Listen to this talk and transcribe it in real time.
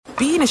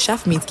being a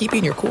chef means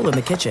keeping your cool in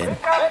the kitchen.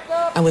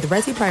 And with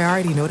Resi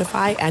Priority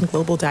Notify and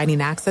Global Dining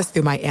Access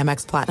through my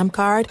Amex Platinum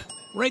card,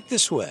 right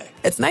this way.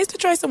 It's nice to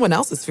try someone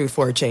else's food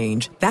for a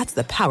change. That's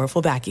the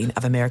powerful backing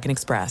of American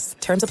Express.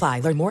 Terms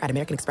apply. Learn more at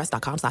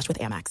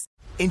americanexpress.com/withAmex.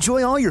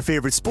 Enjoy all your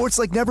favorite sports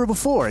like never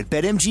before at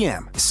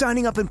BetMGM.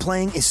 Signing up and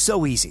playing is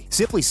so easy.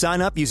 Simply sign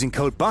up using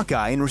code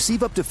Buckeye and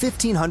receive up to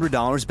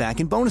 $1,500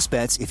 back in bonus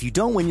bets if you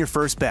don't win your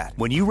first bet.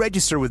 When you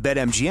register with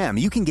BetMGM,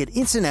 you can get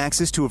instant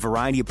access to a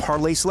variety of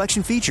parlay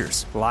selection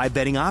features, live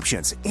betting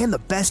options, and the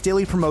best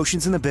daily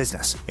promotions in the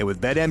business. And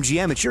with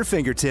BetMGM at your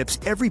fingertips,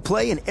 every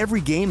play and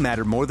every game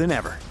matter more than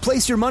ever.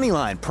 Place your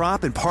moneyline,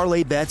 prop, and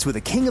parlay bets with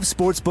the king of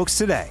sportsbooks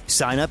today.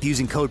 Sign up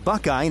using code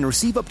Buckeye and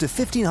receive up to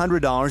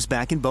 $1,500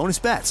 back in bonus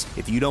bets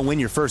if you don't win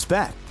your first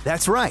bet.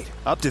 That's right,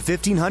 up to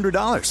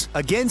 $1,500.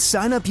 Again,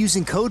 sign up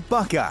using code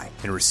Buckeye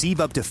and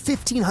receive up to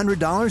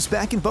 $1,500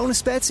 back in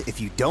bonus bets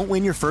if you don't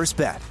win your first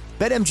bet.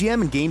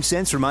 BetMGM and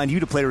GameSense remind you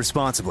to play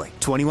responsibly.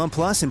 21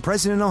 plus and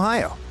present in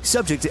Ohio.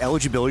 Subject to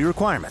eligibility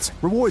requirements.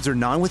 Rewards are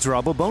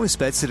non-withdrawable bonus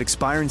bets that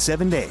expire in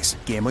 7 days.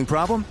 Gambling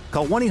problem?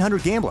 Call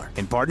 1-800-GAMBLER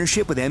in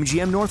partnership with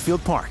MGM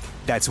Northfield Park.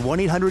 That's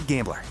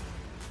 1-800-GAMBLER.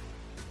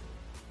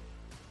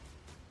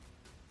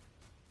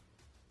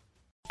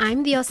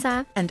 I'm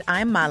Diosa. And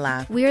I'm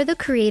Mala. We are the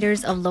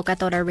creators of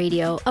Locatora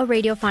Radio, a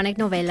radiophonic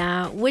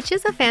novela, which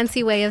is a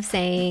fancy way of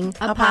saying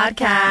a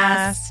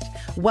podcast.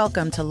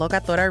 Welcome to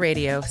Locatora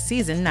Radio,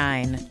 Season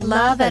 9.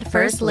 Love at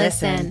first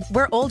listen.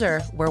 We're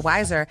older, we're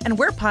wiser, and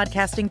we're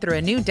podcasting through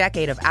a new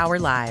decade of our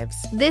lives.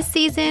 This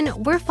season,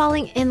 we're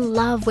falling in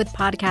love with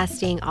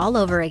podcasting all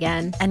over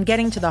again. And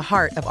getting to the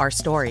heart of our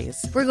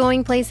stories. We're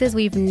going places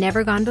we've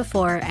never gone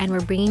before, and we're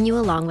bringing you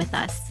along with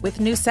us. With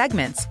new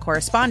segments,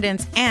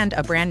 correspondence, and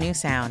a brand new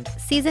sound.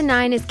 Season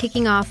 9 is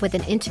kicking off with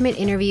an intimate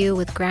interview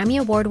with Grammy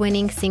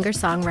Award-winning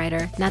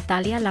singer-songwriter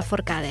Natalia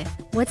Lafourcade.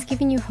 What's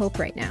giving you hope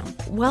right now?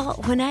 Well,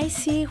 when I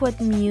see what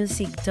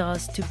music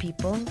does to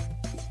people,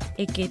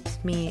 it gives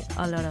me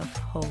a lot of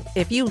hope.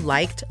 If you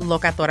liked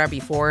Locatora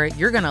before,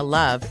 you're going to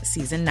love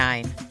Season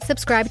 9.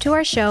 Subscribe to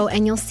our show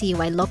and you'll see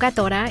why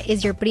Locatora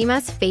is your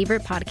prima's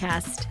favorite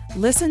podcast.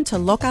 Listen to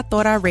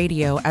Locatora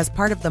Radio as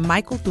part of the My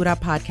Cultura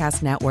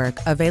Podcast Network,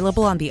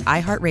 available on the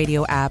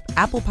iHeartRadio app,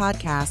 Apple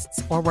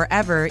Podcasts, or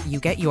wherever you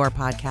get your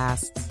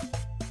podcasts.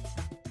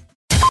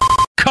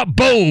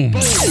 Kaboom!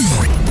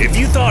 If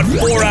you thought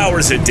 4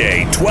 hours a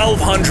day,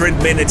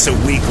 1,200 minutes a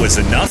week was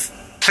enough,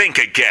 think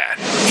again.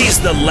 He's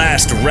the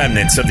last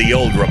remnants of the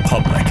old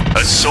republic,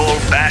 a sole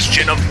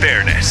bastion of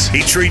fairness.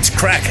 He treats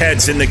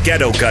crackheads in the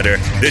ghetto gutter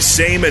the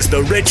same as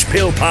the rich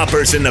pill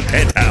poppers in the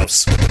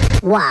penthouse.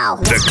 Wow.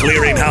 The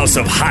clearinghouse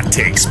of hot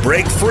takes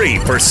break free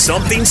for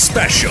something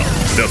special.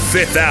 The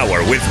Fifth Hour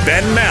with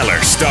Ben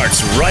Maller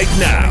starts right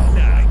now.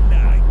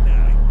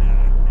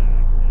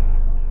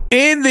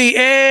 In the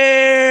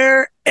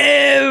air,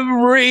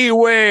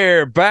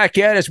 everywhere. Back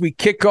at as we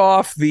kick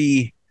off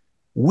the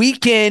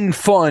weekend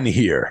fun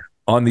here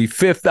on the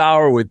Fifth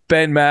Hour with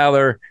Ben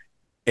Maller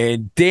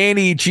and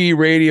Danny G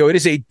Radio. It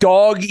is a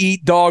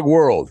dog-eat-dog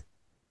world,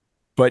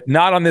 but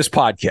not on this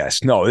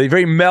podcast. No, they're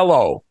very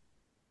mellow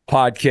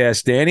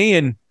podcast, Danny,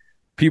 and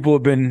people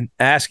have been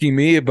asking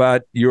me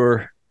about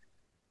your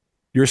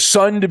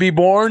son to be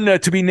born,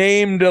 to be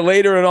named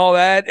later and all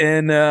that.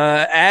 And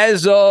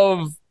as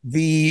of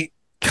the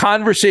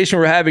conversation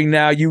we're having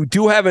now, you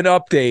do have an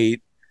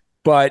update,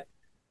 but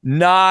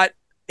not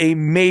a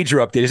major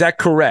update. Is that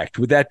correct?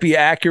 Would that be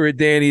accurate,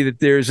 Danny, that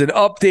there's an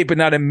update, but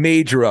not a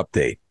major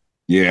update?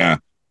 Yeah.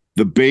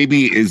 The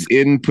baby is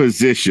in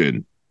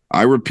position.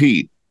 I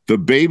repeat, the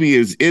baby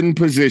is in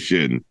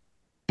position,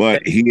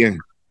 but he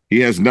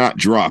has not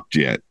dropped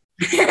yet.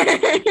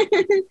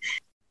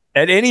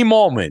 At any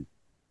moment,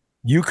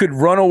 you could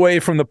run away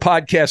from the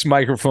podcast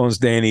microphones,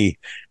 Danny,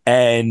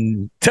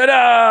 and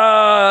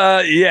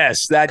ta-da!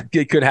 Yes,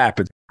 it could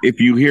happen. If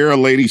you hear a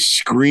lady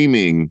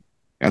screaming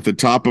at the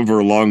top of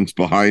her lungs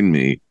behind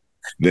me,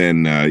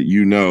 then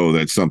you know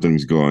that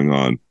something's going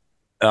on.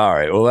 All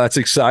right. Well, that's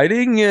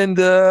exciting. And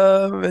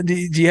do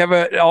you have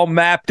it all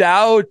mapped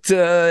out,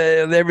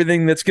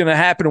 everything that's going to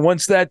happen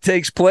once that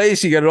takes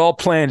place? You got it all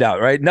planned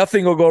out, right?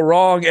 Nothing will go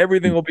wrong.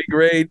 Everything will be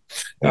great.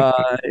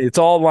 It's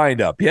all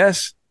lined up.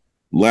 Yes?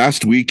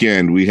 Last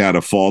weekend, we had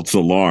a false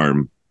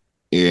alarm,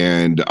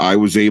 and I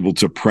was able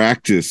to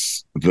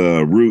practice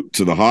the route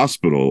to the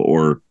hospital,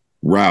 or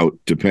route,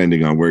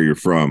 depending on where you're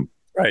from.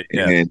 Right.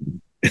 Yeah.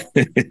 And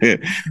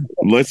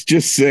let's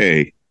just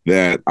say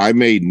that I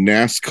made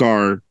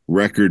NASCAR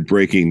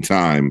record-breaking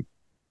time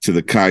to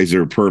the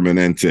Kaiser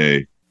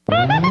Permanente.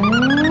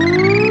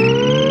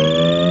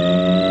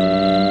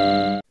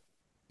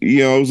 You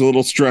know, it was a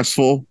little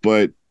stressful,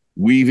 but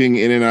weaving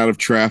in and out of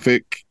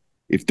traffic,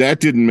 if that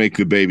didn't make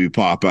the baby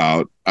pop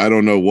out, I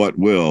don't know what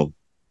will.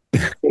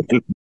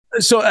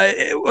 So,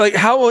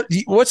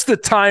 what's the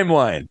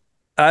timeline?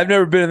 I've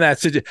never been in that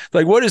situation.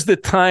 Like, what is the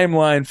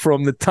timeline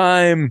from the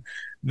time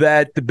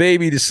that the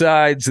baby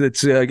decides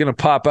that's going to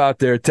pop out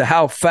there to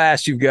how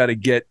fast you've got to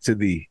get to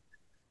the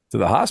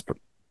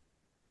hospital?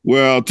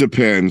 Well, it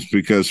depends,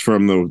 because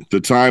from the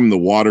time the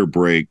water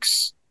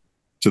breaks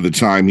to the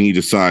time he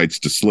decides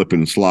to slip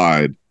and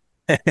slide.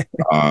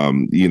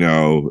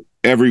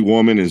 Every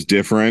woman is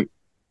different,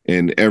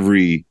 and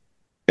every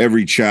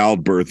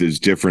childbirth is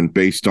different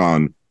based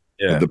on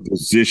the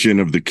position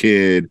of the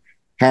kid,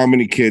 how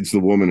many kids the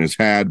woman has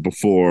had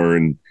before,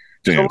 and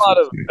there's a lot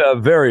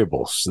of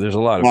variables. There's a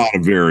lot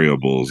of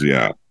variables.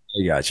 Yeah.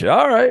 I got you.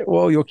 All right.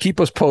 Well, you'll keep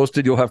us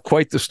posted. You'll have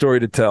quite the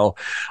story to tell.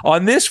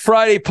 On this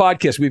Friday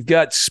podcast, we've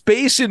got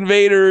Space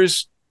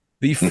Invaders,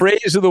 the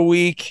phrase of the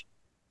week,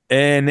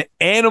 and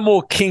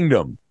Animal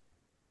Kingdom.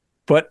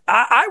 But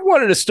I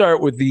wanted to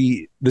start with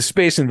the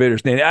Space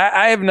Invaders.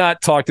 I have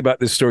not talked about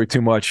this story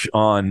too much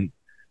on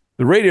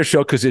the radio show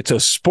because it's a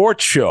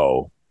sports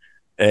show,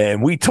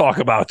 and we talk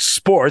about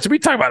sports. We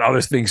talk about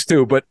other things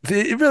too, but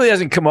it really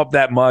hasn't come up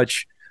that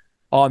much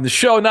on the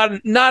show.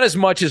 Not as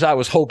much as I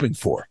was hoping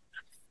for.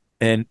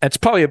 And that's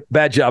probably a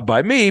bad job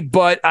by me,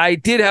 but I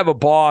did have a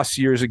boss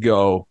years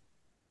ago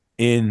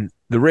in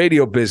the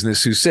radio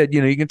business who said,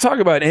 you can talk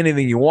about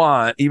anything you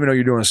want, even though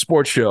you're doing a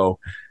sports show.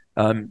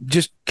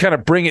 Just kind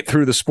of bring it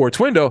through the sports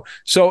window.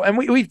 So, and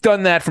we've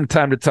done that from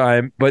time to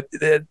time. But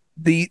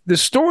the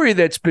story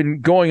that's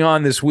been going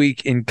on this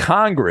week in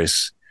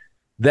Congress,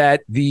 that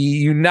the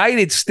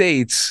United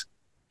States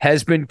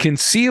has been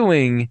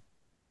concealing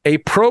a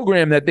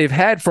program that they've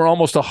had for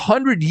almost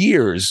 100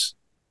 years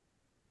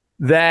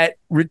that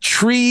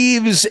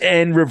retrieves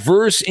and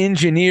reverse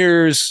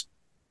engineers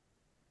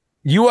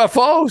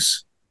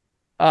UFOs.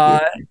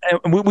 And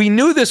we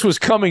knew this was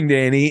coming,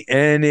 Danny,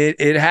 and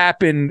it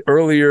happened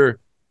earlier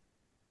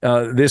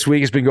this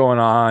week. It's been going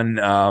on.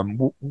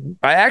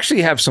 I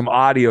actually have some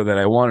audio that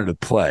I wanted to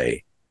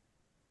play.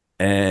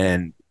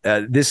 And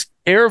this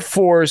Air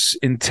Force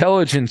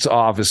intelligence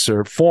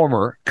officer,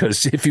 former,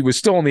 because if he was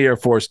still in the Air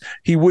Force,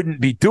 he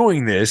wouldn't be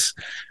doing this.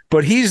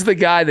 But he's the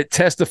guy that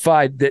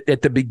testified that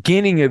at the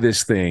beginning of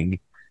this thing.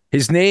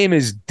 His name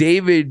is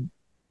David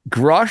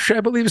Grush,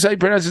 I believe is how you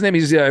pronounce his name.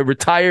 He's a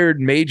retired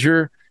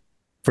major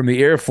from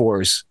the Air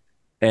Force.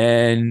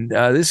 And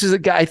this is a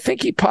guy, I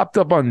think he popped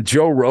up on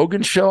Joe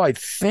Rogan's show. I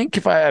think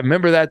if I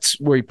remember, that's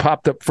where he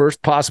popped up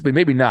first, possibly.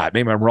 Maybe not.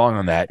 Maybe I'm wrong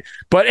on that.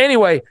 But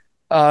anyway,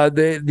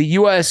 the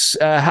U.S.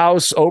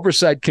 House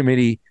Oversight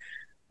Committee,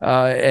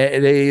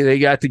 they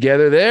got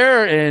together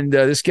there, and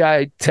this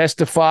guy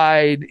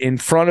testified in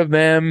front of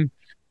them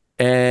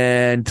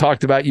and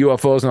talked about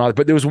UFOs and all that.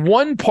 But there was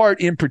one part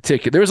in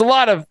particular. There was a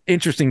lot of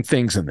interesting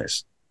things in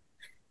this.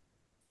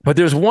 But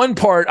there's one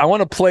part, I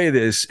want to play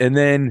this, and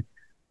then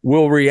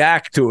we'll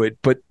react to it.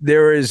 But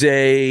there is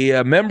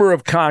a member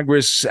of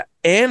Congress,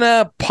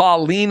 Anna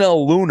Paulina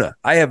Luna.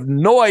 I have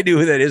no idea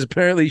who that is.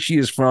 Apparently she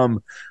is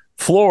from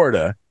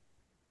Florida.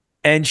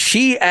 And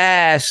she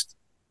asked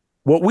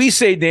what we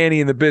say,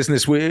 Danny, in the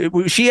business.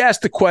 She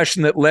asked the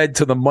question that led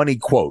to the money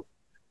quote,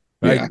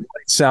 right? Yeah.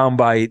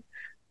 Soundbite.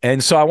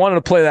 And so I wanted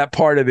to play that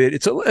part of it.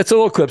 It's a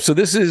little clip. So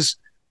this is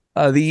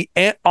the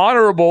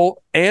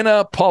Honorable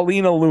Anna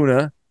Paulina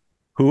Luna,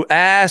 who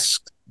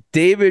asked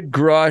David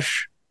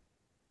Grush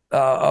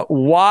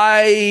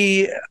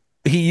why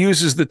he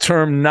uses the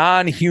term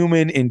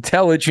non-human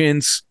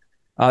intelligence.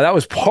 That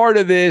was part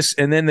of this,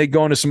 and then they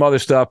go into some other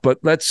stuff. But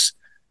let's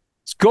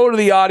go to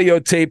the audio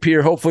tape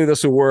here. Hopefully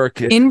this will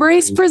work.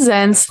 Embrace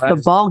presents the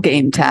ball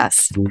game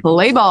test.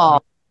 Play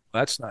ball.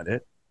 That's not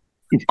it.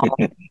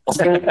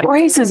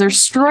 Braces are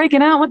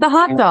striking out with the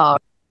hot dog.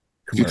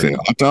 Did you say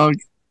hot dog?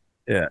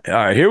 Yeah. All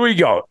right, here we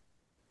go.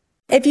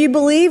 If you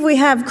believe we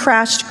have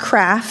crashed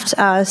craft,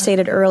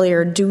 stated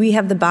earlier, do we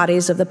have the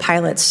bodies of the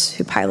pilots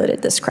who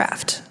piloted this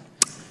craft?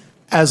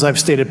 As I've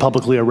stated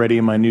publicly already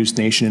in my News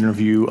Nation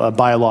interview,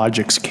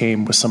 biologics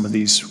came with some of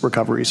these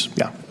recoveries.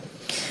 Yeah.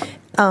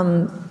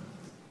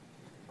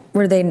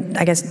 Were they,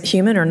 I guess,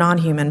 human or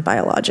non-human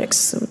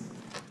biologics?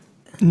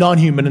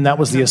 Non-human, and that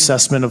was the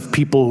assessment of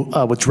people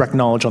with direct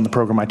knowledge on the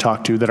program I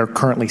talked to that are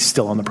currently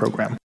still on the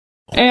program.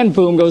 And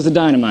boom goes the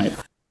dynamite.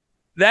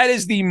 That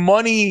is the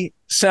money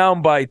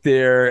soundbite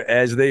there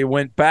as they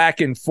went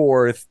back and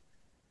forth.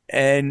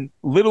 And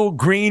little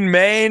green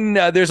man,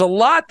 there's a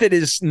lot that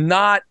is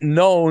not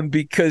known,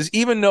 because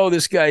even though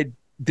this guy,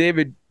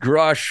 David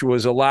Grush,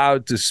 was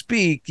allowed to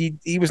speak,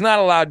 he was not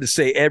allowed to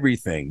say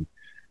everything.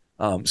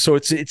 So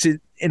it's an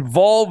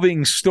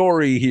involving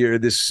story here,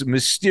 this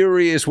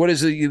mysterious,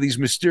 these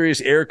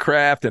mysterious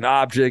aircraft and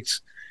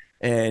objects,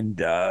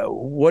 and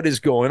what is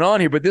going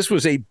on here. But this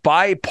was a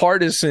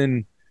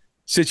bipartisan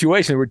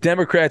situation. There were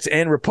Democrats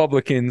and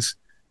Republicans,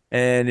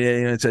 and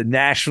it's a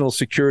national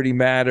security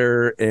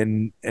matter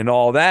and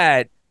all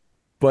that.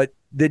 But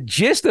the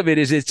gist of it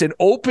is it's an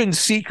open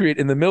secret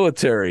in the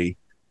military,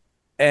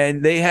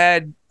 and they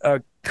had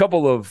a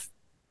couple of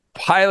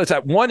pilots.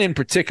 One in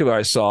particular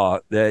I saw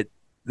that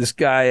this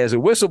guy, as a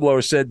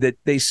whistleblower, said that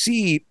they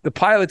see the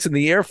pilots in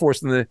the Air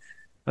Force and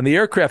on the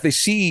aircraft, they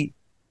see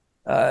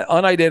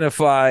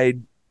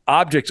unidentified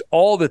objects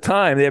all the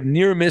time. They have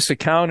near miss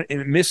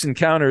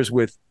encounters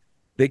with,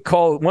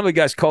 one of the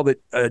guys called it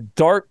a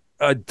dark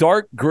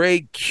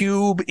gray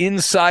cube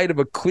inside of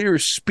a clear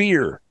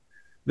spear.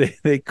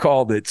 They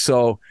called it.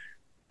 So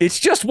it's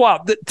just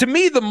wild. To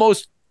me, the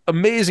most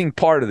amazing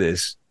part of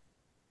this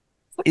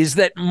is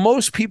that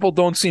most people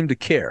don't seem to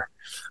care.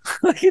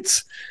 Like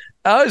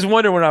I always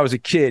wondered when I was a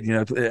kid,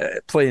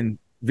 playing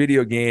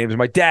video games.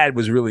 My dad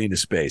was really into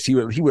space. He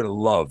would have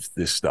loved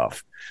this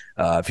stuff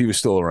if he was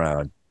still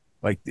around.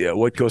 Like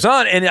what goes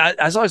on, and I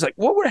was always like,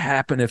 what would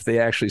happen if they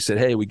actually said,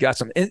 "Hey, we got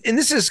some"? And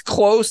this is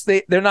close.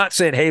 They're not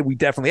saying, "Hey, we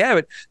definitely have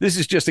it." This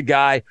is just a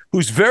guy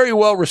who's very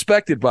well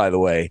respected, by the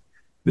way.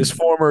 This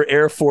former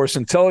Air Force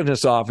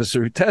intelligence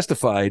officer who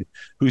testified,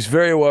 who's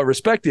very well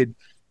respected.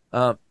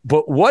 But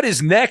what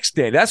is next,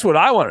 Dave? That's what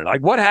I wanted.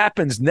 Like, what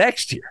happens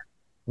next year?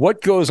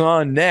 What goes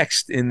on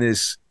next in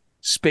this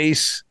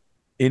space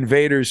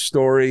invaders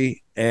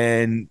story?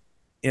 And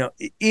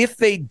if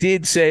they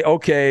did say,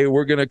 "Okay,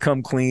 we're going to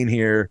come clean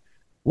here,"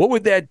 what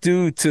would that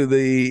do to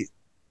the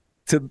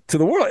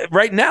world?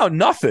 Right now,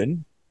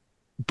 nothing.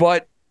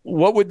 But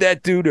what would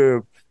that do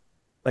to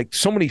like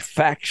so many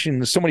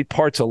factions, so many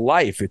parts of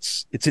life?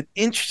 It's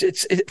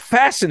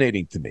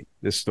fascinating to me,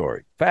 this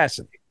story.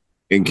 Fascinating.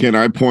 And can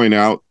I point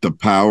out the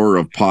power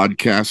of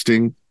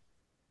podcasting?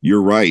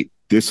 You're right.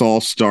 This all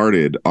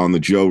started on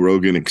the Joe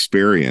Rogan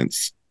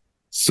Experience.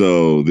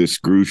 So this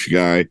Grush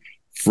guy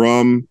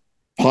from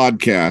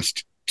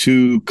podcast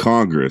to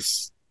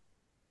Congress.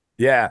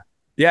 Yeah.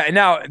 And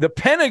now the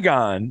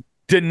Pentagon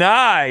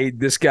denied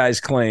this guy's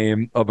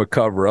claim of a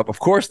cover-up. Of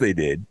course they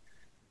did.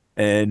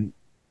 And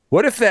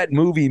what if that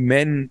movie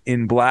Men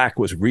in Black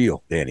was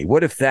real, Danny?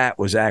 What if that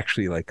was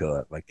actually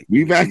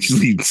we've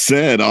actually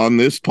said on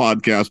this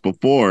podcast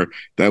before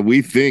that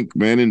we think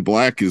Men in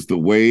Black is the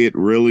way it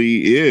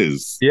really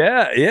is.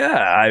 Yeah.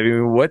 I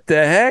mean, what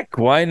the heck?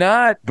 Why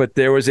not? But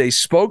there was a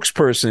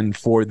spokesperson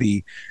for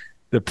the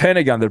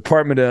Pentagon,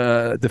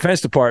 the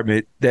Defense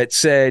Department, that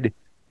said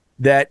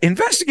that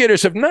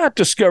investigators have not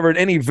discovered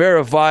any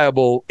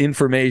verifiable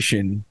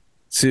information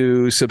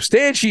to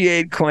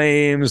substantiate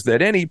claims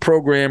that any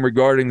program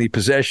regarding the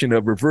possession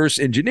of reverse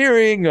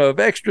engineering of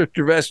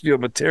extraterrestrial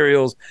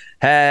materials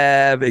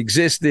have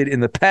existed in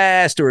the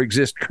past or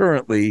exist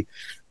currently,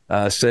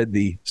 said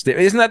the state.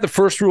 Isn't that the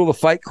first rule of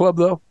Fight Club,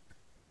 though?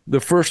 The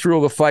first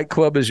rule of Fight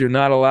Club is you're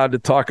not allowed to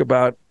talk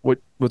about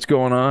what's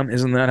going on.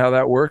 Isn't that how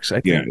that works?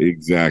 I think. Yeah,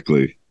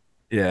 exactly.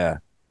 Yeah.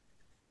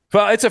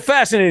 Well, it's a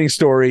fascinating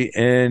story,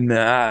 and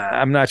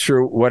I'm not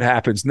sure what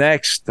happens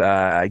next.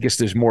 I guess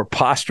there's more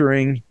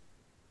posturing,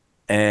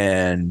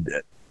 and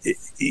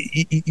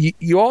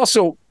you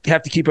also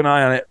have to keep an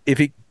eye on it if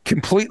it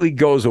completely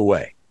goes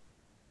away.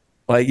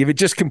 Like, if it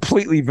just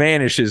completely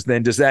vanishes,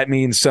 then does that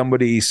mean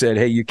somebody said,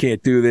 "Hey, you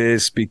can't do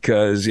this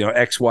because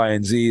X, Y,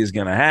 and Z is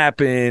going to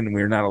happen.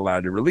 We're not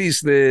allowed to release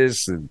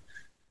this." And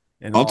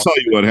I'll tell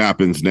you what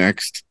happens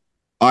next.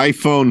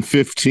 iPhone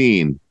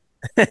 15.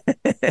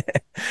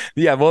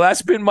 Yeah, well,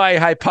 that's been my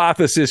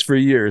hypothesis for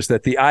years,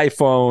 that the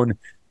iPhone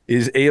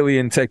is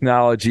alien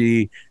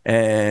technology,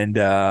 and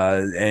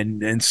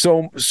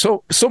so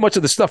much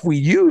of the stuff we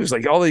use,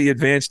 like all the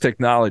advanced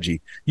technology.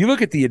 You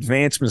look at the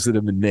advancements that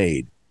have been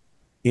made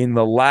in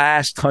the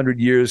last 100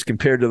 years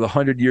compared to the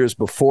 100 years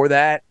before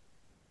that.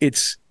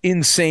 It's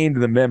insane to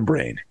the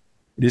membrane.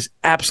 It is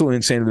absolutely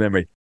insane to the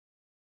membrane.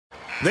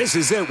 This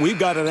is it. We've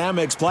got an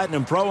Amex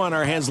Platinum Pro on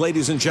our hands,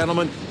 ladies and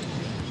gentlemen.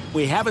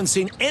 We haven't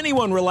seen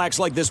anyone relax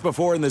like this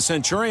before in the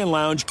Centurion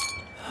Lounge.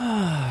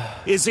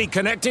 Is he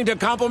connecting to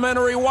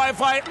complimentary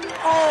Wi-Fi?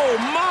 Oh,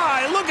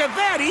 my! Look at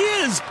that! He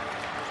is!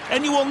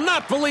 And you will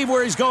not believe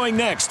where he's going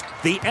next.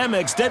 The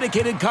Amex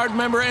dedicated card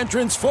member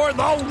entrance for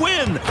the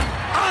win!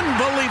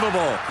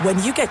 Unbelievable!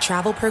 When you get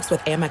travel perks with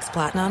Amex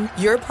Platinum,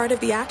 you're part of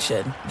the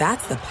action.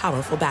 That's the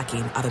powerful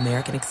backing of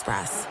American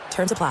Express.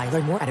 Terms apply.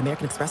 Learn more at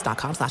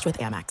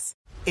americanexpress.com/withAmex.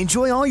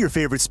 Enjoy all your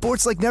favorite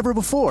sports like never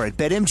before at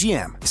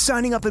BetMGM.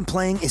 Signing up and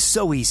playing is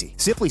so easy.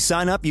 Simply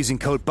sign up using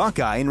code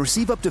Buckeye and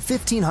receive up to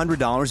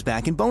 $1,500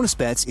 back in bonus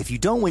bets if you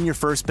don't win your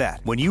first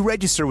bet. When you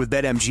register with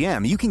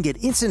BetMGM, you can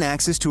get instant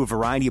access to a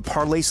variety of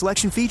parlay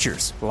selection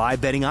features, live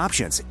betting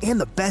options, and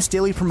the best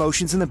daily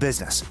promotions in the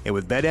business. And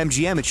with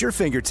BetMGM at your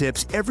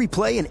fingertips, every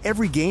play and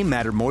every game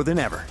matter more than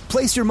ever.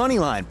 Place your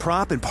moneyline,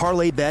 prop, and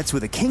parlay bets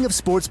with the king of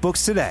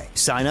sportsbooks today.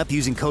 Sign up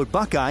using code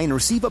Buckeye and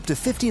receive up to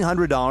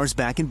 $1,500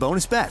 back in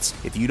bonus bets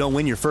if you don't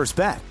win your first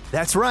bet.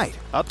 That's right,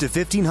 up to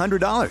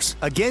 $1,500.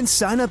 Again,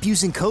 sign up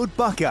using code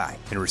Buckeye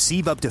and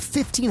receive up to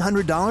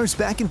 $1,500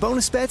 back in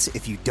bonus bets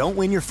if you don't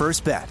win your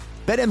first bet.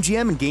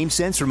 BetMGM and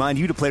GameSense remind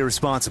you to play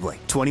responsibly.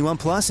 21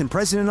 plus and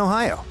present in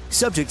Ohio.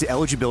 Subject to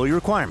eligibility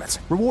requirements.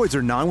 Rewards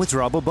are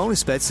non-withdrawable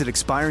bonus bets that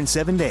expire in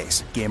 7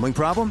 days. Gambling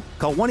problem?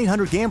 Call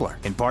 1-800-GAMBLER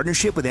in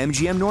partnership with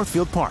MGM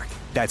Northfield Park.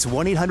 That's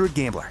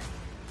 1-800-GAMBLER.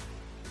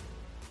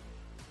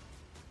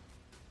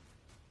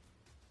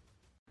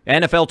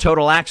 NFL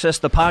Total Access,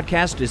 the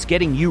podcast, is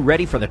getting you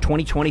ready for the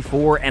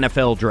 2024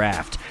 NFL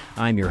Draft.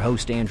 I'm your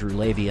host, Andrew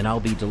Levy, and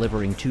I'll be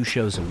delivering 2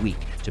 shows a week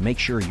to make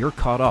sure you're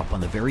caught up on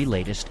the very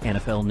latest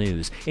NFL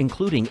news,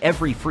 including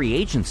every free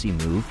agency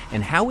move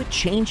and how it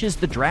changes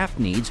the draft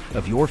needs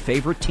of your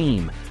favorite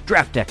team.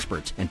 Draft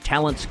experts and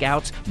talent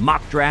scouts,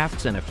 mock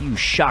drafts, and a few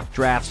shock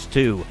drafts,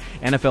 too.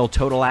 NFL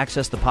Total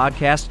Access, the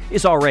podcast,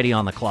 is already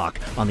on the clock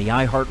on the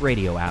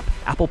iHeartRadio app,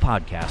 Apple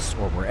Podcasts,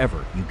 or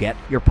wherever you get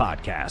your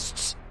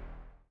podcasts.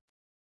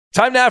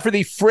 Time now for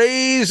the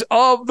phrase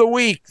of the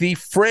week. The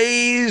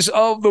phrase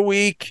of the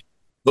week.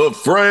 The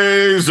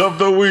phrase of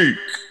the week.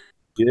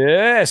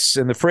 Yes,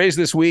 and the phrase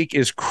this week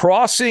is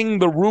crossing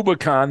the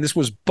Rubicon. This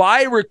was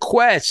by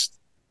request,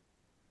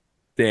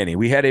 Danny.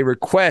 We had a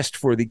request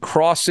for the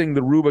crossing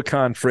the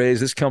Rubicon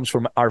phrase. This comes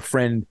from our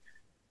friend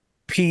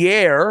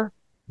Pierre,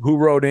 who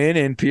wrote in,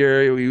 and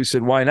Pierre, you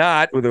said, why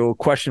not, with a little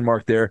question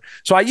mark there.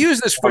 So I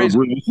use this phrase.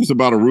 This is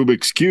about a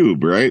Rubik's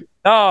Cube, right?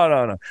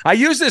 No. I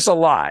use this a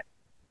lot.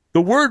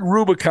 The word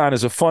Rubicon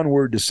is a fun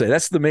word to say.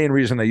 That's the main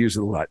reason I use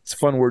it a lot. It's a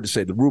fun word to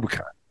say, the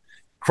Rubicon,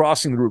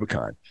 crossing the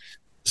Rubicon.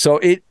 So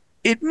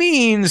it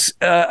means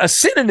a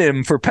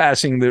synonym for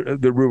passing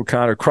the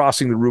Rubicon or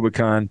crossing the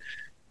Rubicon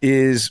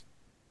is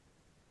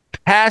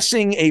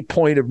passing a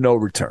point of no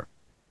return,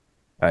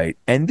 right?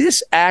 And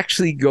this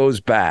actually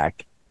goes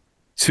back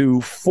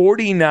to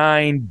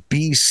 49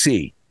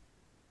 BC,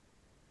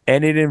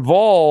 and it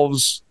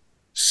involves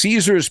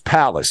Caesar's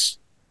palace,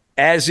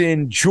 as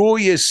in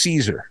Julius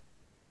Caesar,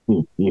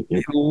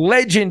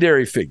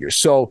 legendary figure.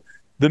 So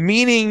the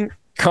meaning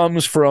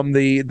comes from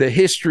the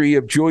history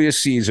of Julius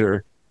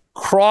Caesar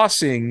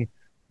crossing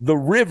the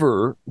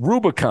river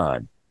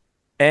Rubicon.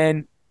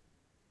 And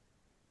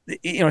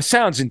it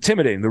sounds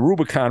intimidating, the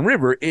Rubicon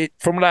River.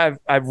 From what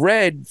I've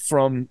read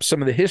from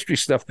some of the history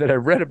stuff that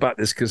I've read about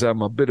this, because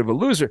I'm a bit of a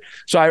loser.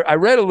 So I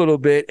read a little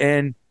bit,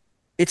 and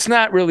it's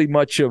not really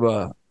much of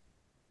a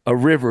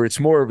river. It's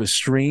more of a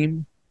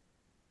stream,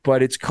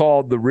 but it's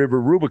called the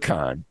River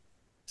Rubicon.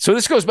 So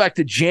this goes back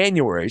to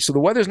January. So the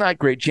weather's not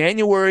great.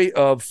 January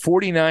of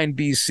 49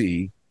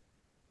 BC.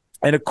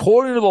 And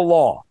according to the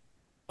law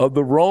of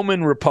the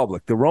Roman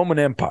Republic, the Roman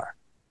Empire,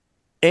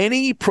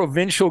 any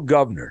provincial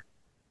governor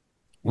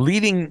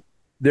leading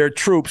their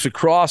troops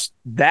across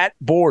that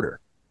border,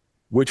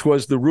 which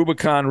was the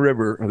Rubicon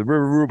River, or the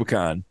River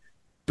Rubicon,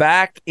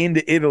 back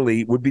into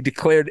Italy, would be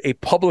declared a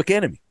public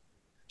enemy.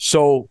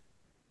 So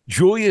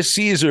Julius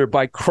Caesar,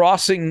 by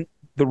crossing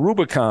the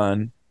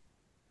Rubicon,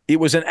 it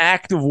was an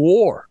act of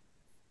war,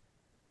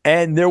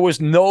 and there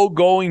was no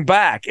going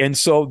back. And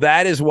so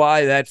that is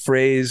why that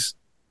phrase,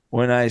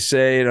 when I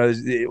say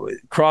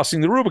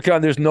crossing the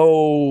Rubicon, there's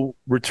no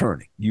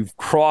returning. You've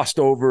crossed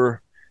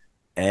over,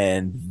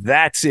 and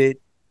that's it.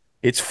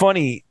 It's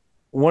funny,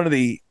 one of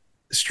the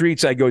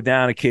streets I go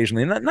down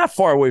occasionally, not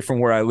far away from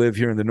where I live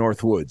here in the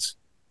North Woods,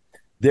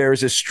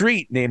 there's a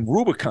street named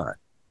Rubicon.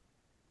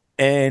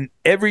 And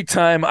every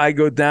time I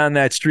go down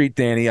that street,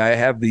 Danny, I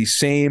have the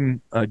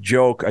same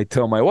joke. I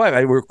tell my wife,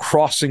 we're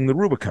crossing the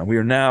Rubicon. We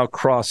are now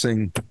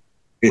crossing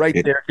right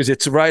there, because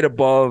it's right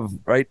above,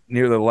 right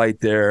near the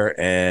light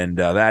there. And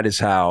that is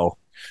how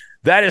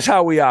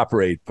we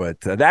operate.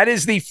 But that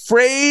is the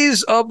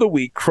phrase of the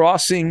week,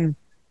 crossing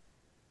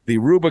the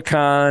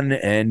Rubicon.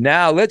 And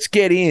now let's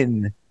get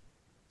in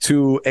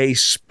to a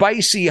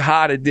spicy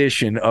hot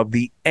edition of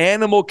the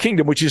Animal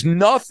Kingdom, which is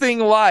nothing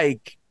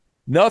like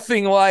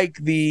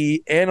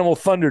the Animal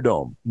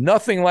Thunderdome.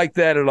 Nothing like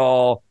that at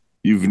all.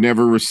 You've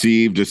never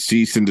received a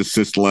cease and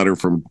desist letter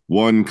from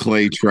one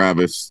Clay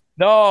Travis.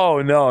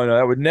 No,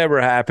 that would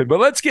never happen. But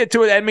let's get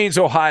to it. That means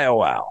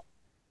Ohio Al.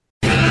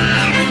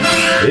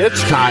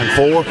 It's time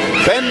for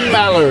Ben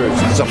Maller's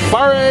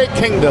Safari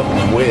Kingdom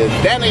with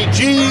Danny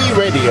G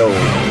Radio.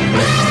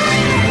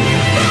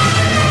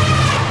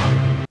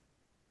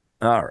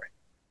 All right.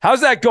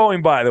 How's that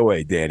going, by the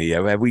way, Danny?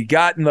 Have we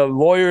gotten the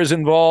lawyers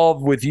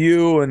involved with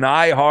you and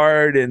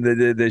iHeart and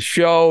the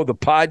show, the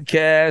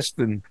podcast?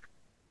 And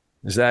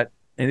is that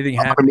anything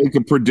happening? I'm going to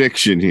make a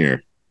prediction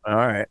here. All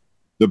right.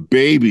 The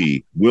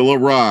baby will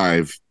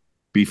arrive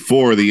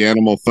before the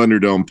Animal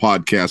Thunderdome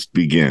podcast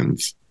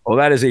begins. Well,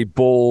 that is a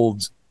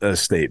bold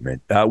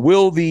statement.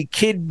 Will the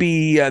kid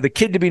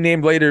to be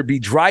named later be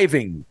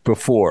driving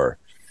before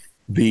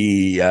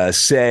the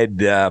said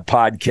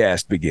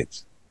podcast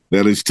begins?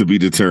 That is to be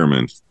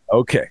determined.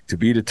 Okay, to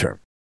be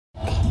determined.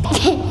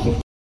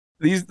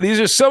 These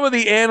are some of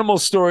the animal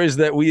stories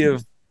that we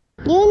have.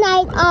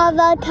 Unite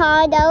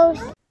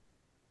avocados.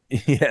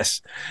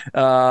 Yes,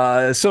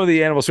 some of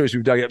the animal stories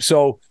we've dug up.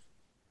 So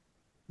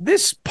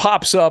this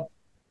pops up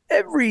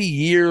every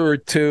year or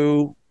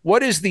two.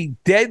 What is the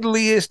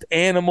deadliest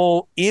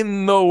animal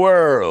in the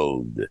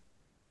world?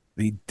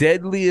 The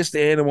deadliest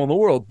animal in the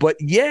world, but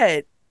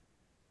yet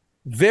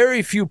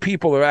very few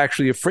people are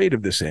actually afraid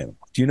of this animal.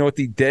 Do you know what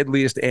the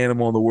deadliest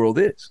animal in the world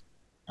is?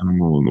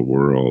 Animal in the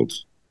world.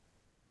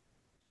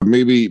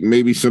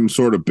 Maybe some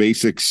sort of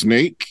basic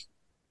snake?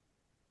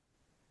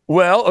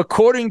 Well,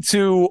 according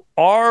to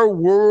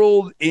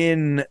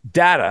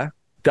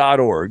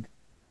ourworldindata.org,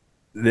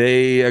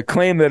 they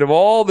claim that of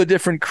all the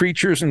different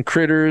creatures and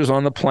critters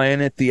on the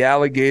planet, the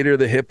alligator,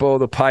 the hippo,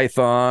 the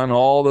python,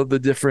 all of the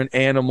different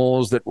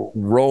animals that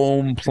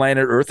roam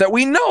planet Earth that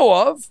we know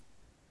of,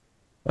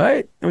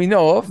 right? We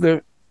know of. There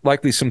are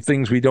likely some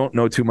things we don't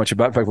know too much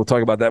about. In fact, we'll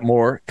talk about that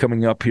more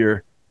coming up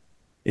here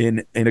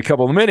in a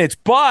couple of minutes.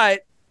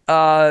 But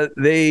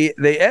they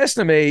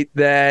estimate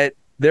that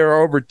there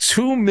are over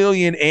 2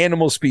 million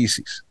animal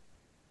species,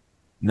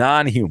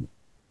 non-human.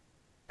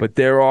 but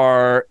there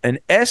are an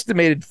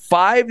estimated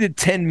 5 to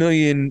 10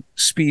 million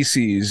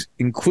species,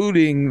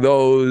 including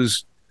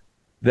those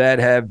that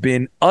have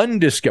been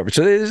undiscovered.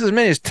 So there's as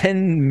many as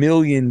 10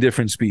 million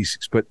different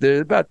species, but there's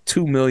about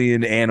 2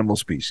 million animal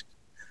species.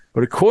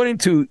 But according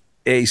to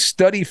a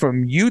study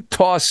from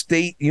Utah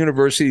State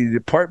University, the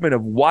Department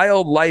of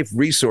Wildlife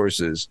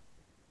Resources,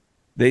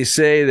 they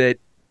say that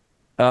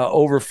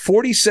over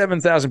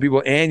 47,000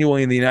 people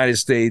annually in the United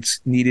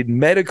States needed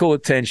medical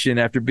attention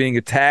after being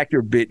attacked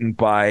or bitten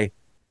by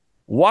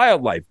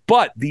wildlife.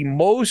 But the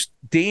most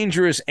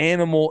dangerous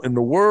animal in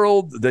the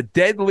world, the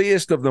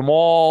deadliest of them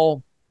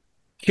all,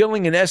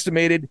 killing an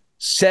estimated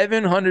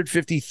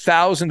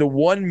 750,000 to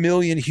 1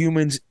 million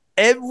humans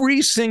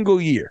every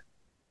single year.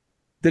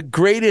 The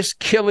greatest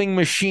killing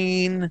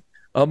machine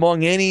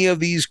among any of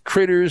these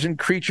critters and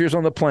creatures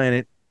on the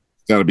planet.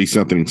 It's got to be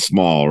something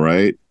small,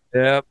 right?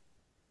 Yep.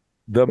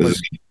 The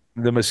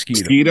mosquito.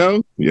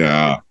 Mosquito?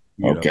 Yeah.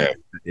 Okay.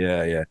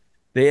 Yeah.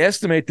 They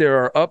estimate there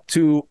are up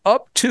to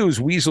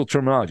is weasel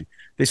terminology.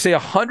 They say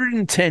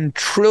 110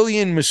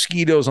 trillion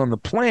mosquitoes on the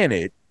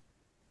planet,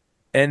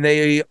 and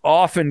they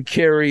often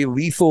carry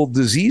lethal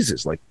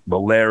diseases like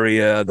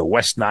malaria, the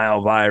West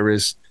Nile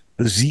virus,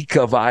 the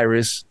Zika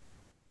virus.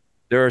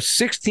 There are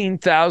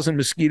 16,000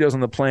 mosquitoes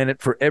on the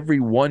planet for every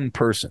one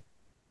person.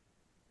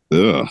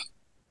 Ugh.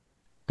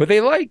 But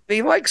they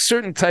like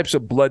certain types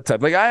of blood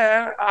type. Like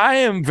I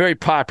am very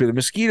popular.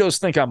 Mosquitoes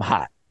think I'm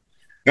hot.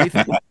 They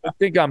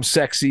think I'm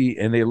sexy,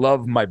 and they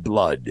love my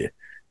blood.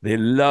 They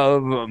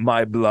love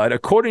my blood.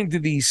 According to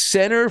the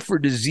Center for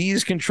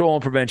Disease Control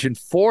and Prevention,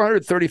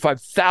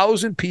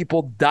 435,000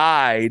 people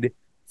died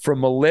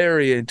from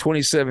malaria in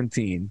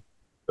 2017.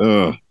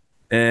 Ugh.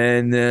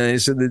 And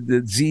so the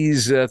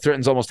disease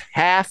threatens almost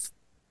half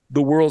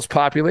the world's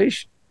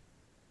population.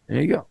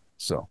 There you go.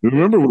 So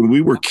remember when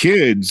we were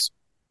kids,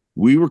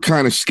 we were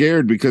kind of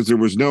scared because there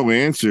was no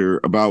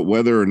answer about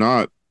whether or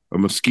not a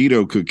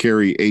mosquito could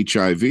carry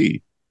HIV.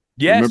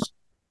 Yes. Remember,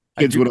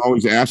 kids would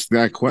always ask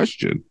that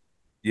question.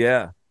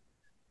 Yeah.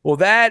 Well,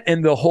 that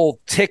and the whole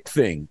tick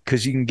thing,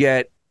 because you can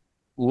get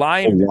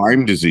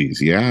Lyme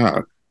disease. Yeah.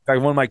 In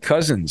fact, one of my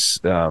cousins,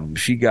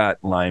 she got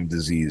Lyme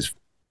disease.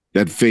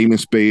 That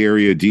famous Bay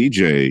Area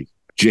DJ,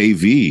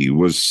 JV,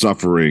 was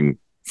suffering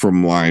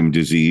from Lyme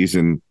disease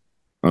and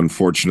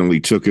unfortunately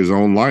took his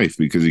own life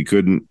because he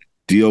couldn't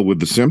deal with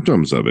the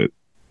symptoms of it.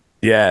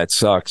 Yeah, it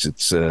sucks.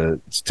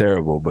 It's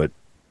terrible, but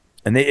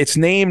it's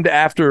named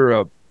after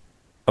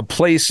a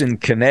place in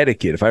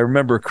Connecticut, if I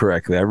remember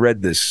correctly. I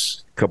read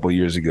this a couple of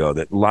years ago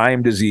that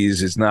Lyme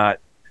disease is not.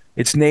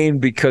 It's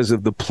named because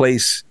of the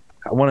place.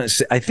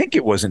 I think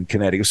it was in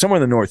Connecticut, somewhere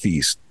in the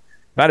Northeast.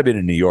 Might have been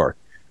in New York,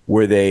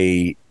 where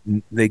they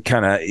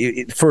kind of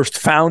first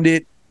found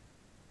it.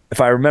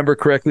 If I remember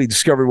correctly,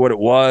 discovered what it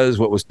was,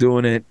 what was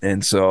doing it,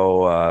 and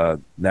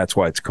so that's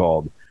why it's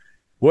called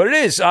what it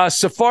is.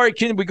 Safari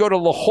Kingdom, we go to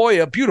La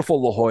Jolla,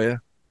 beautiful La Jolla,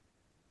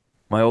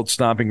 my old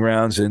stomping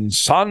grounds in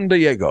San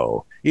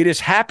Diego. It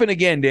has happened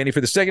again, Danny, for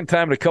the second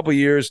time in a couple of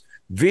years.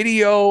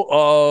 Video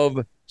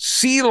of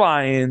sea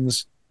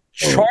lions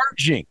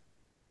charging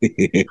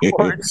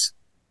towards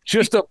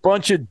just a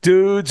bunch of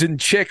dudes and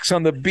chicks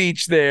on the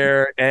beach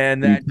there,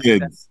 and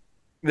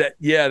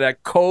that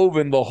cove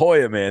in La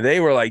Jolla, man.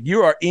 They were like,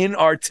 "You are in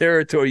our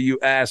territory, you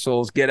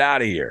assholes! Get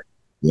out of here!"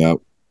 Yep.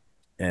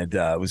 And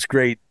it was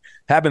great.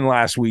 Happened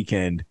last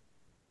weekend,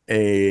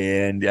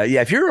 and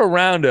if you're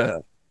around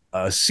a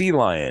sea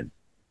lion,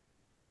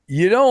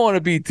 you don't want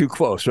to be too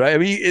close, right? I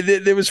mean,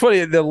 it was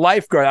funny. The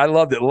lifeguard, I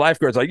loved it. The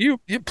lifeguard's like, you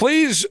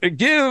please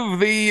give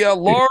the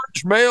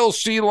large male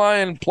sea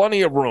lion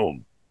plenty of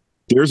room.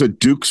 There's a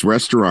Duke's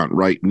restaurant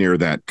right near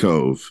that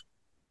cove.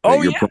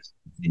 Oh, you're probably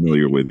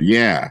familiar with.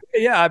 Yeah.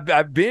 Yeah,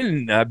 I've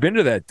been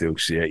to that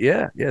Duke's.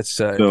 Yeah.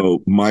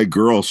 So my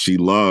girl, she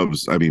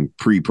loves,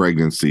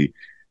 pre-pregnancy,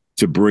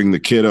 to bring the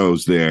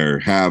kiddos there,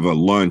 have a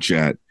lunch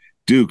at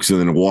Duke's, and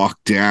then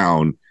walk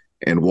down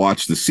and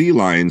watch the sea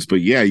lions.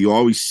 But yeah, you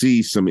always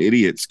see some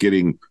idiots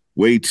getting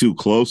way too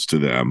close to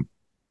them.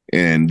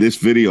 And this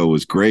video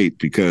was great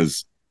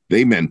because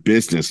they meant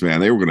business, man.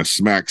 They were going to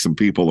smack some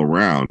people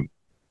around.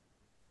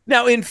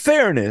 Now, in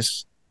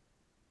fairness,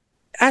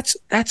 that's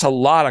a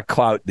lot of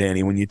clout,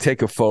 Danny, when you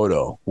take a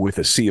photo with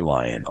a sea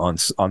lion on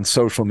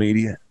social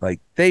media. Like,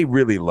 they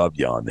really love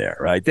you on there,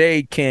 right?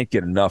 They can't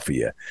get enough of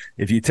you.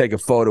 If you take a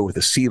photo with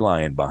a sea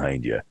lion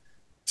behind you,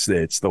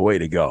 it's the way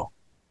to go.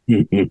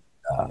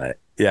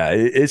 Yeah,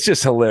 it's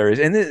just hilarious.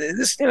 And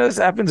this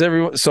happens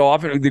every so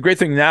often. The great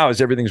thing now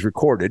is everything's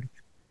recorded.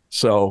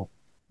 So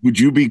would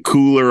you be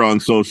cooler on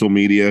social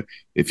media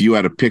if you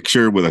had a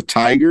picture with a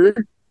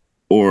tiger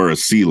or a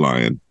sea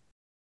lion?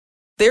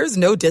 There's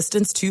no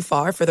distance too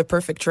far for the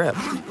perfect trip.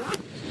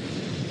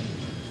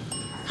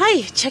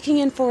 Hi, checking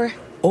in for...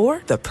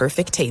 Or the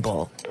perfect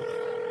table.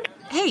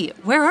 Hey,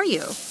 where are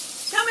you?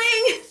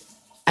 Coming!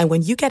 And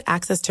when you get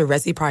access to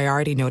Resi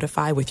Priority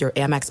Notify with your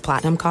Amex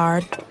Platinum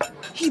card...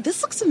 Hey,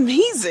 this looks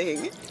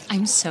amazing.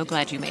 I'm so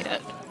glad you made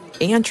it.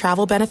 And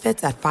travel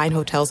benefits at fine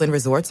hotels and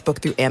resorts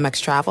booked through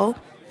Amex Travel,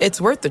 it's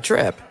worth the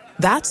trip.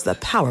 That's the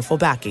powerful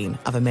backing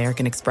of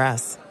American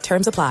Express.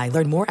 Terms apply.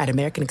 Learn more at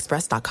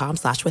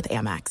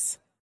americanexpress.com/withAmex.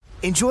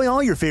 Enjoy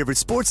all your favorite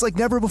sports like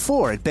never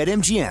before at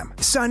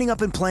BetMGM. Signing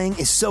up and playing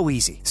is so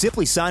easy.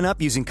 Simply sign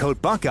up using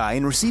code Buckeye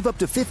and receive up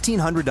to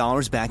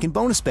 $1,500 back in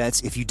bonus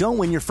bets if you don't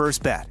win your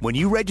first bet. When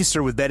you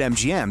register with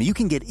BetMGM, you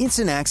can get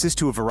instant access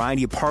to a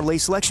variety of parlay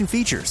selection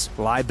features,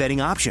 live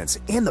betting options,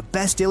 and the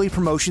best daily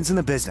promotions in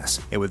the business.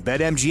 And with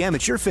BetMGM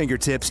at your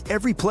fingertips,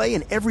 every play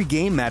and every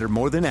game matter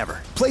more than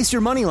ever. Place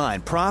your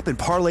moneyline, prop, and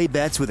parlay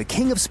bets with the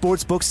king of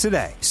sportsbooks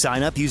today.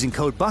 Sign up using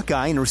code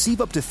Buckeye and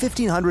receive up to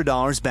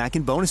 $1,500 back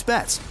in bonus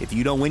bets if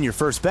you don't win your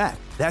first bet.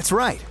 That's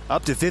right,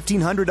 up to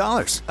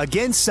 $1,500.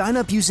 Again, sign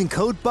up using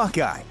code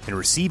Buckeye and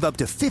receive up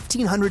to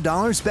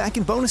 $1,500 back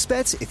in bonus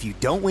bets if you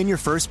don't win your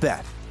first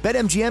bet.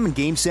 BetMGM and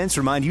GameSense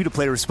remind you to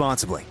play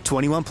responsibly.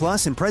 21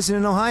 plus and present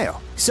in Ohio.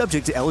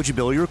 Subject to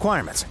eligibility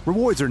requirements.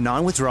 Rewards are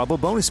non-withdrawable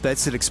bonus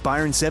bets that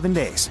expire in 7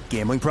 days.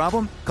 Gambling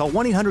problem? Call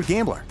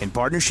 1-800-GAMBLER in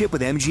partnership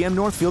with MGM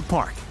Northfield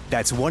Park.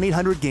 That's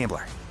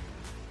 1-800-GAMBLER.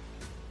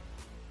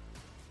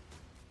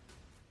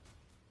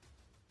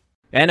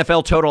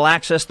 NFL Total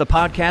Access, the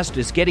podcast,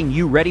 is getting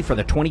you ready for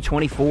the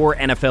 2024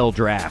 NFL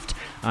Draft.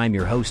 I'm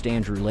your host,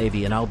 Andrew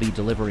Levy, and I'll be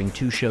delivering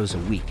 2 shows a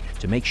week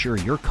to make sure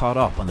you're caught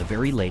up on the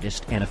very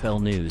latest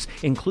NFL news,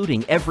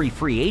 including every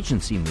free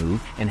agency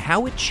move and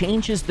how it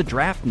changes the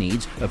draft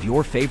needs of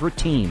your favorite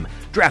team.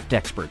 Draft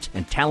experts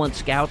and talent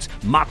scouts,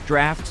 mock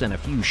drafts, and a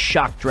few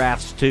shock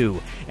drafts, too.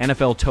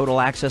 NFL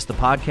Total Access, the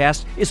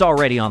podcast, is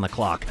already on the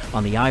clock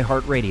on the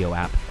iHeartRadio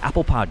app,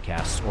 Apple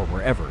Podcasts, or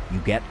wherever you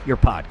get your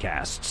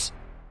podcasts.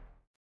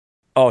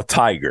 Oh,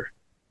 tiger.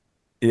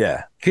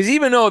 Yeah. Because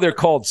even though they're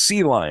called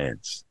sea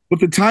lions. But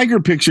the tiger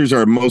pictures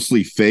are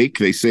mostly fake.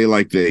 They say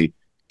like they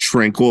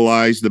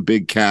tranquilize the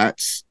big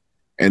cats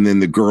and then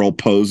the girl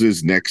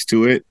poses next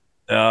to it.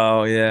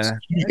 Oh, yeah.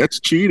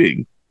 That's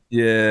cheating.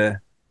 Yeah.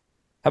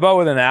 How about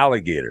with an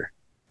alligator?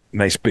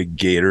 Nice big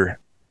gator.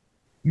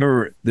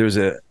 Remember, was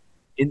it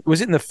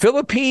in the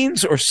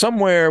Philippines or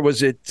somewhere?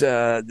 Was it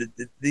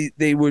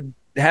they would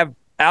have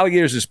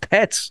alligators as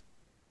pets,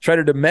 try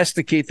to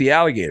domesticate the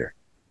alligator.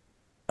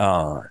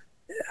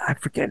 I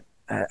forget.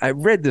 I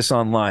read this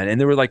online,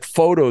 and there were like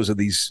photos of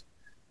these.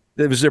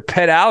 There was their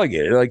pet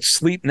alligator, like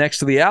sleep next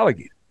to the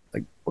alligator.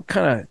 Like, what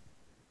kind of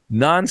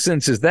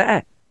nonsense is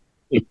that?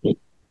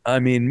 I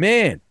mean,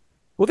 man.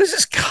 Well, this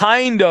is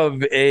kind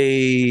of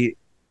the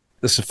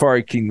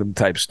Safari Kingdom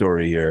type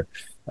story here.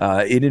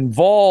 It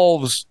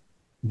involves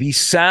the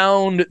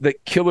sound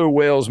that killer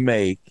whales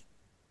make,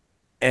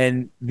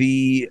 and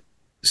the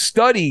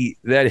study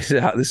that is.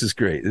 This is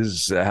great. This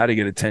is how to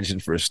get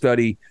attention for a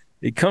study.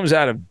 It comes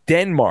out of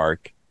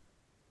Denmark,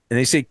 and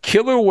they say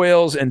killer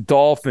whales and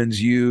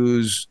dolphins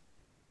use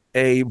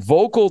a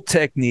vocal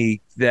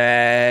technique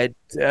that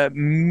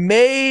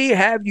may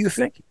have you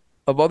thinking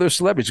of other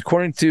celebrities.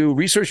 According to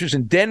researchers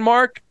in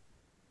Denmark,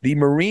 the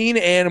marine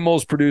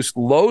animals produce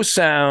low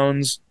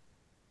sounds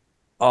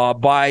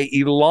by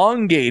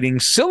elongating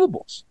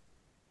syllables.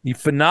 The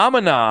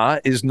phenomena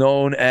is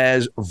known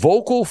as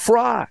vocal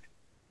fry.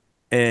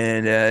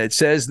 And it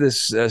says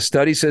this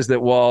study says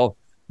that while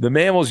the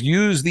mammals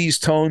use these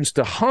tones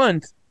to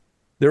hunt,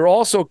 they're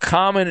also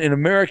common in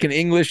American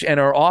English and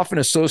are often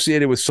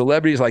associated with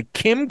celebrities like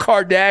Kim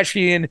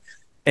Kardashian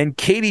and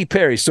Katy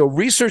Perry. So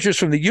researchers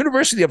from the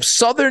University of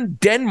Southern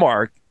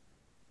Denmark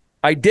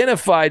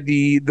identified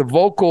the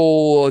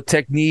vocal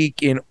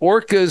technique in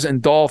orcas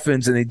and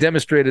dolphins, and they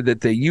demonstrated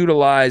that they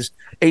utilize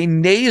a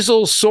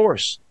nasal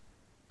source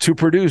to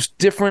produce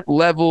different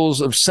levels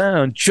of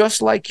sound,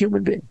 just like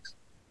human beings.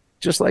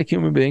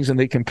 And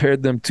they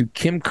compared them to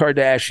Kim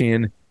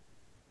Kardashian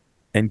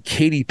and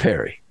Katy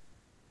Perry.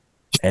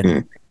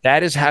 And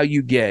that is how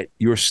you get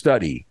your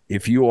study,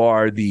 if you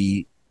are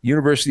the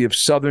University of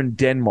Southern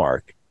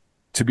Denmark,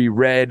 to be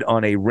read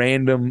on a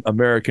random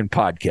American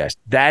podcast.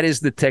 That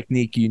is the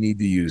technique you need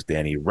to use,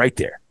 Danny, right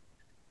there.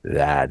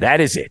 That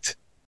is it.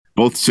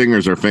 Both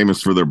singers are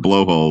famous for their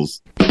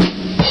blowholes.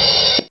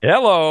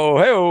 Hello.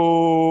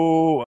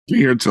 Hey-oh.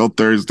 Here till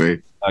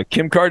Thursday.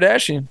 Kim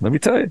Kardashian, let me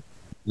tell you.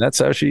 That's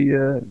how she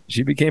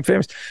became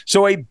famous.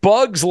 So a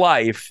bug's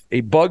life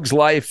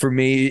for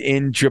me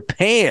in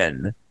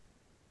Japan,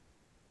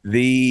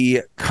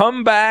 the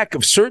comeback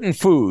of certain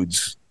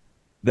foods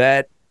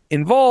that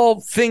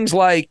involve things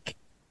like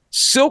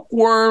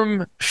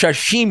silkworm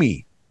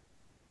sashimi,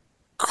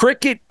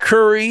 cricket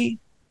curry,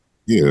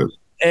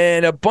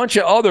 and a bunch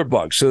of other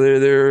bugs. So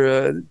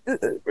there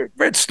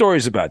read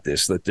stories about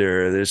this, that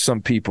there's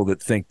some people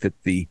that think that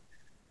the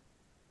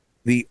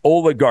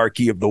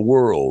oligarchy of the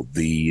world,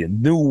 the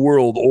new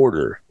world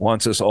order,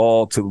 wants us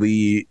all to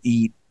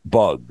eat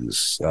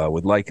bugs,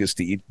 would like us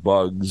to eat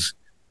bugs.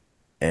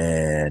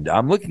 And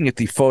I'm looking at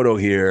the photo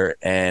here,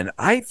 and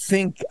I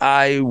think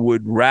I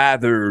would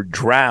rather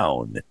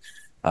drown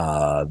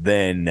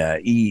than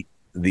eat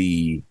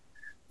the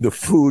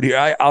food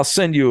here. I'll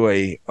send you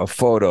a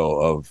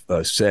photo of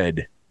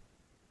said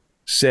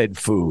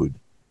food.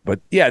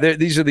 But yeah,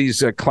 these are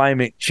these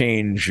climate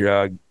change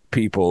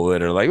people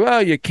that are like,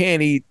 well, you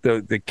can't eat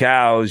the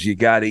cows, you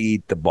got to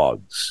eat the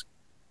bugs.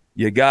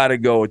 you got to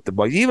go with the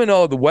bugs, even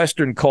though the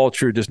Western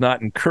culture does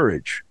not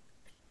encourage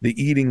the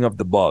eating of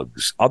the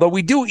bugs. Although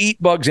we do eat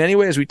bugs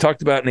anyway, as we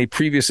talked about in a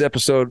previous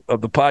episode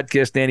of the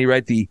podcast, Danny,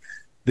 right? The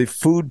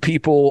food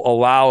people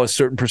allow a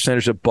certain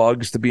percentage of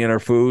bugs to be in our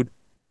food.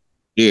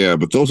 Yeah,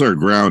 but those are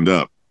ground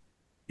up.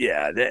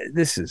 Yeah,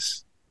 this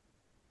is...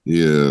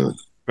 Yeah.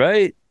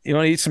 Right? You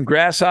want to eat some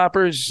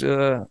grasshoppers?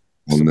 No.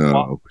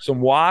 Some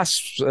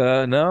wasps?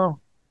 No?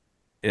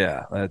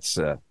 Yeah, that's...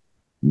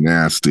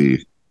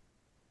 nasty.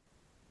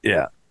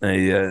 Yeah.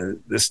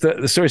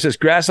 The story says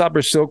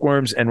grasshoppers,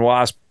 silkworms, and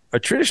wasps are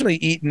traditionally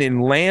eaten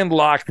in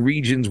landlocked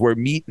regions where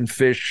meat and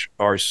fish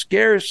are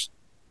scarce,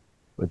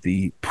 but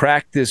the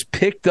practice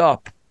picked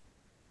up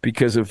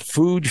because of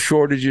food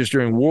shortages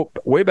during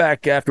way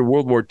back after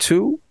World War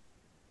II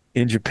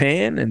in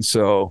Japan. And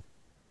so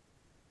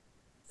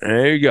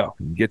there you go.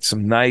 You get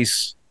some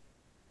nice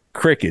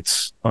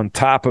crickets on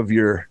top of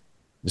your,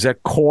 is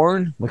that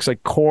corn? Looks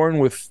like corn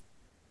with,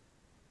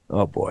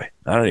 oh boy,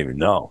 I don't even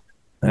know.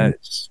 I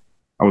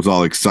was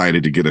all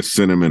excited to get a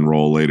cinnamon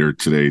roll later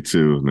today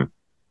too.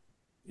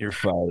 You're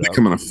fired up.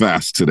 I'm on a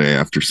fast today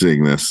after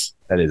seeing this.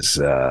 That is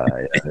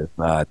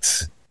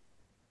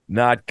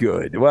not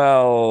good.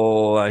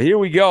 Well, here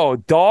we go.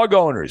 Dog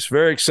owners,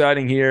 very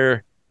exciting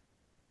here.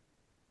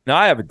 Now,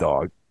 I have a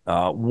dog.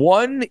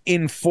 1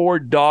 in 4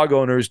 dog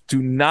owners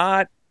do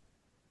not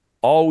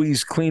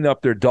always clean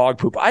up their dog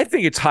poop. I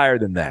think it's higher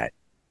than that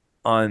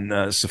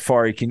on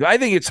Safari King. I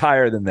think it's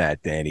higher than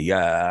that, Danny.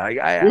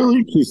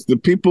 Really? Because the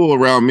people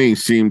around me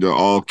seem to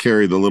all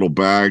carry the little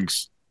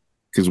bags,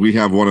 because we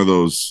have one of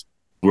those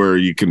where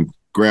you can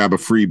grab a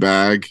free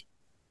bag.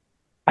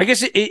 I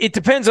guess it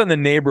depends on the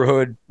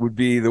neighborhood would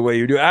be the way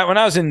you do it. When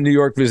I was in New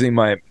York visiting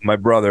my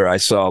brother, I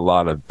saw a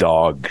lot of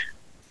dog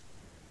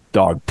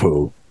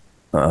poo.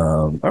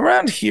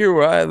 Around here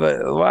where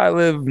I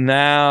live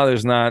now,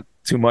 there's not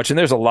too much. And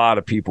there's a lot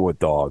of people with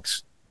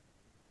dogs.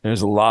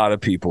 There's a lot of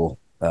people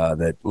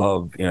that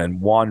love and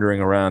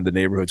wandering around the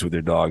neighborhoods with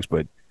their dogs.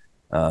 But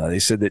they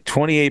said that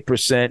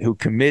 28% who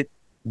commit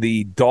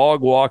the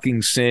dog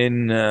walking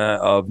sin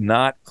of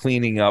not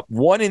cleaning up,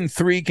 1 in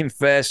 3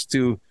 confess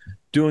to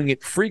doing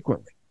it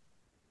frequently,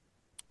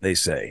 they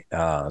say.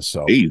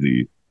 So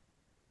easy.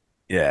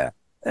 Yeah,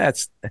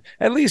 that's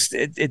at least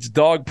it's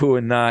dog poo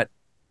and not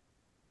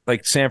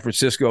like San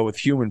Francisco with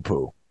human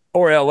poo,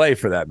 or LA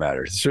for that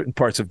matter. Certain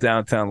parts of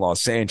downtown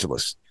Los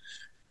Angeles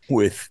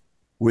with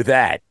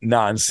that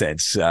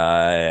nonsense.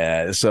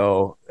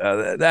 So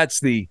that's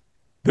the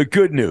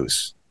good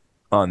news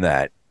on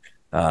that.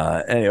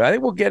 Anyway, I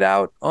think we'll get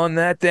out on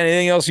that. Then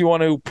anything else you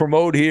want to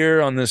promote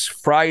here on this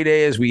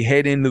Friday as we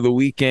head into the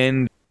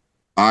weekend?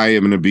 I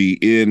am going to be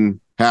in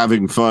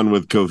having fun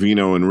with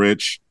Covino and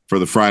Rich for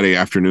the Friday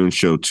afternoon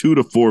show, 2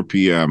 to 4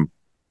 p.m.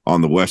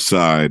 on the West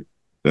Side.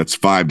 That's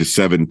 5 to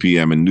 7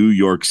 p.m. in New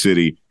York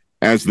City,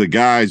 as the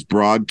guys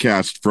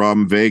broadcast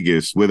from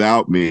Vegas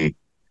without me.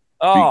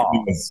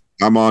 Oh,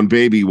 I'm on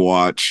baby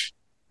watch,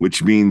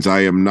 which means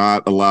I am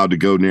not allowed to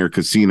go near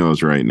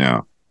casinos right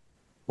now.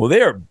 Well,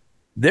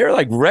 they're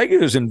like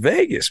regulars in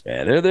Vegas,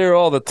 man. They're there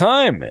all the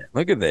time, man.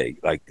 Look at they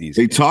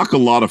talk a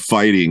lot of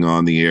fighting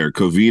on the air.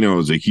 Covino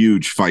is a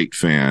huge fight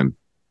fan.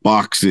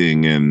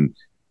 Boxing and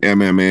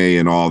MMA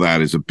and all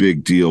that is a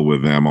big deal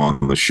with them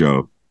on the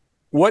show.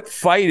 What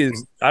fight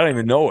is? I don't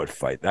even know what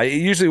fight.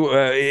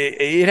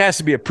 It has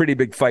to be a pretty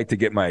big fight to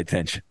get my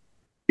attention.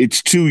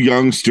 It's 2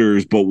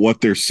 youngsters, but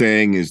what they're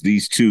saying is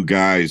these 2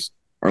 guys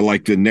are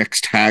like the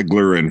next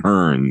Hagler and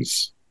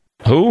Hearns.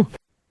 Who?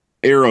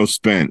 Errol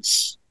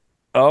Spence.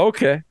 Oh,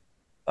 okay.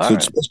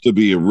 It's supposed to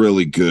be a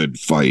really good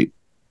fight.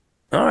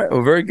 All right.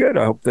 Well, very good.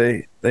 I hope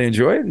they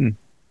enjoy it, and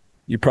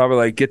you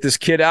probably get this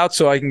kid out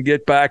so I can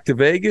get back to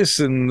Vegas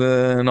and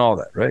all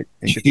that, right?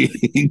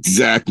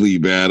 Exactly,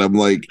 man. I'm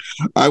like,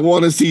 I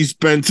want to see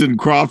Spence and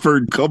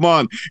Crawford. Come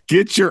on,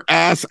 get your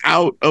ass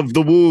out of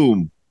the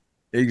womb.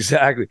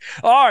 Exactly.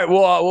 All right.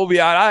 Well, we'll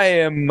be out.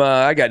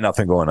 I got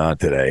nothing going on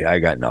today. I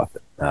got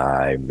nothing.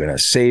 I'm going to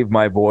save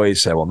my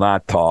voice. I will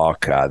not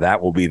talk.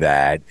 That will be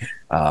that.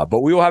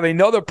 But we will have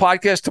another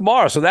podcast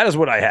tomorrow. So that is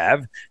what I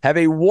have. Have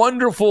a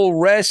wonderful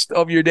rest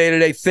of your day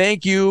today.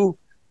 Thank you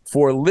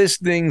for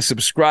listening,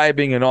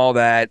 subscribing, and all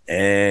that.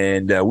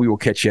 And we will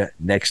catch you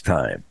next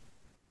time.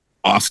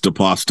 Asta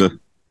pasta.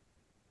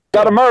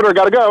 Got a murder.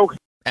 Got to go.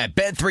 At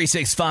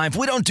Bet365,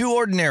 we don't do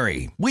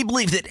ordinary. We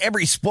believe that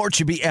every sport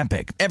should be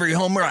epic. Every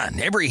home run,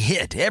 every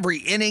hit, every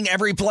inning,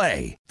 every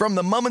play. From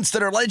the moments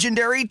that are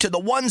legendary to the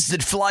ones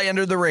that fly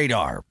under the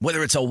radar.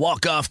 Whether it's a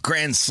walk-off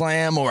grand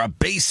slam or a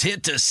base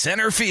hit to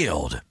center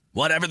field.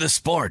 Whatever the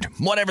sport,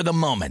 whatever the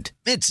moment.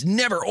 It's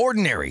never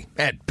ordinary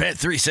at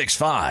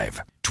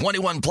Bet365.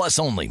 21 plus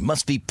only.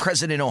 Must be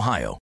present in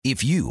Ohio.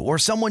 If you or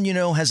someone you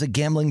know has a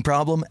gambling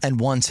problem and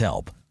wants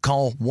help,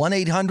 call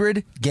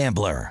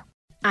 1-800-GAMBLER.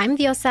 I'm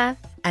Diosa.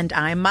 And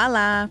I'm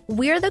Mala.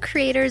 We're the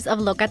creators of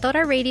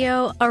Locatora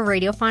Radio, a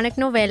radiophonic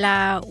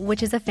novela,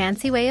 which is a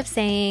fancy way of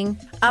saying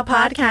a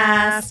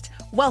podcast.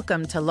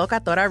 Welcome to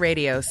Locatora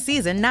Radio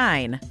Season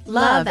 9.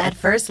 Love at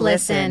First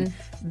Listen.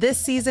 This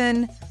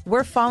season,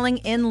 we're falling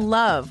in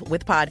love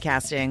with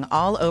podcasting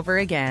all over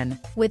again.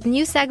 With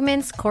new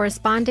segments,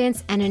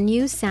 correspondence, and a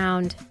new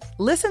sound.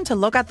 Listen to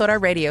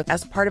Locatora Radio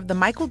as part of the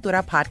My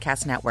Cultura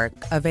Podcast Network.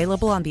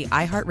 Available on the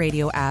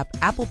iHeartRadio app,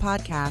 Apple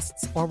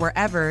Podcasts, or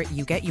wherever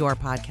you get your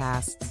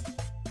podcasts.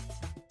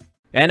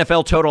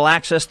 NFL Total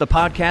Access, the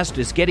podcast,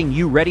 is getting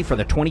you ready for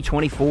the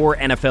 2024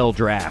 NFL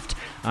Draft.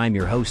 I'm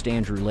your host,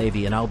 Andrew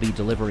Levy, and I'll be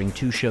delivering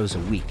 2 shows a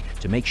week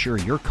to make sure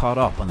you're caught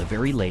up on the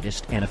very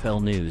latest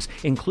NFL news,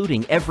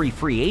 including every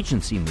free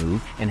agency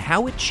move and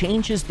how it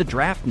changes the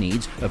draft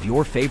needs of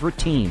your favorite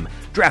team.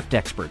 Draft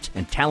experts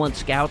and talent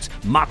scouts,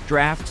 mock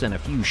drafts, and a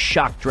few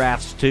shock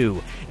drafts,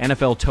 too.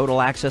 NFL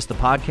Total Access, the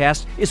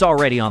podcast, is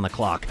already on the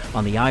clock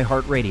on the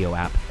iHeartRadio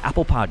app,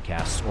 Apple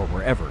Podcasts, or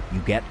wherever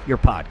you get your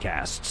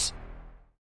podcasts.